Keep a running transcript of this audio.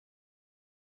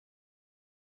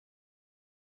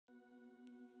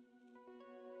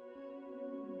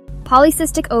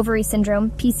Polycystic Ovary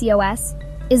Syndrome, PCOS,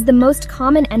 is the most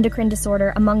common endocrine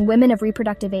disorder among women of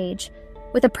reproductive age,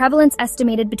 with a prevalence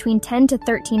estimated between 10 to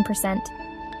 13%.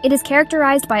 It is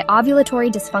characterized by ovulatory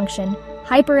dysfunction,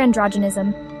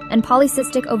 hyperandrogenism, and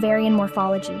polycystic ovarian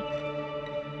morphology.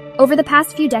 Over the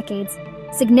past few decades,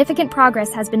 significant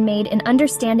progress has been made in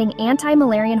understanding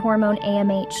anti-Müllerian hormone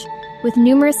AMH, with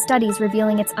numerous studies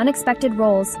revealing its unexpected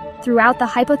roles throughout the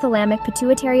hypothalamic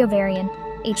pituitary ovarian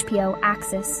 (HPO)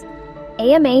 axis.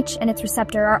 AMH and its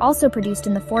receptor are also produced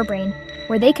in the forebrain,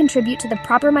 where they contribute to the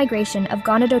proper migration of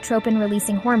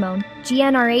gonadotropin-releasing hormone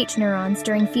 (GnRH) neurons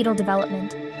during fetal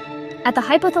development. At the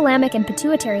hypothalamic and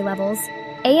pituitary levels,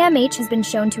 AMH has been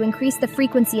shown to increase the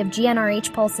frequency of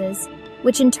GnRH pulses,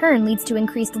 which in turn leads to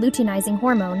increased luteinizing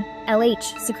hormone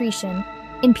 (LH) secretion.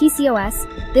 In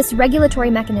PCOS, this regulatory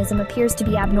mechanism appears to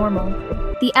be abnormal.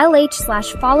 The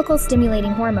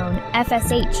LH/follicle-stimulating hormone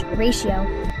 (FSH) ratio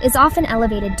is often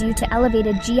elevated due to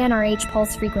elevated GnRH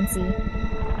pulse frequency.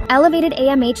 Elevated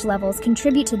AMH levels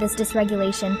contribute to this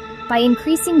dysregulation by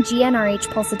increasing GnRH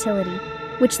pulsatility,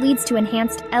 which leads to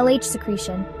enhanced LH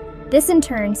secretion. This in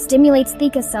turn stimulates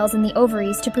theca cells in the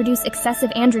ovaries to produce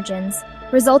excessive androgens,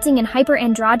 resulting in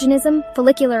hyperandrogenism,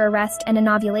 follicular arrest, and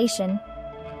anovulation.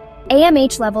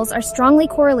 AMH levels are strongly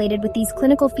correlated with these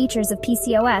clinical features of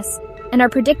PCOS and are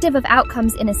predictive of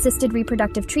outcomes in assisted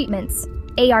reproductive treatments,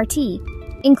 ART,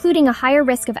 including a higher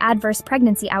risk of adverse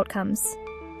pregnancy outcomes.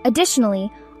 Additionally,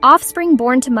 offspring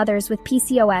born to mothers with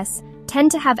PCOS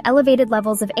tend to have elevated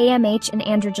levels of AMH and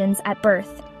androgens at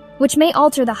birth, which may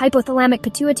alter the hypothalamic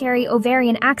pituitary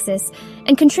ovarian axis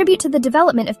and contribute to the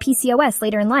development of PCOS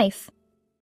later in life.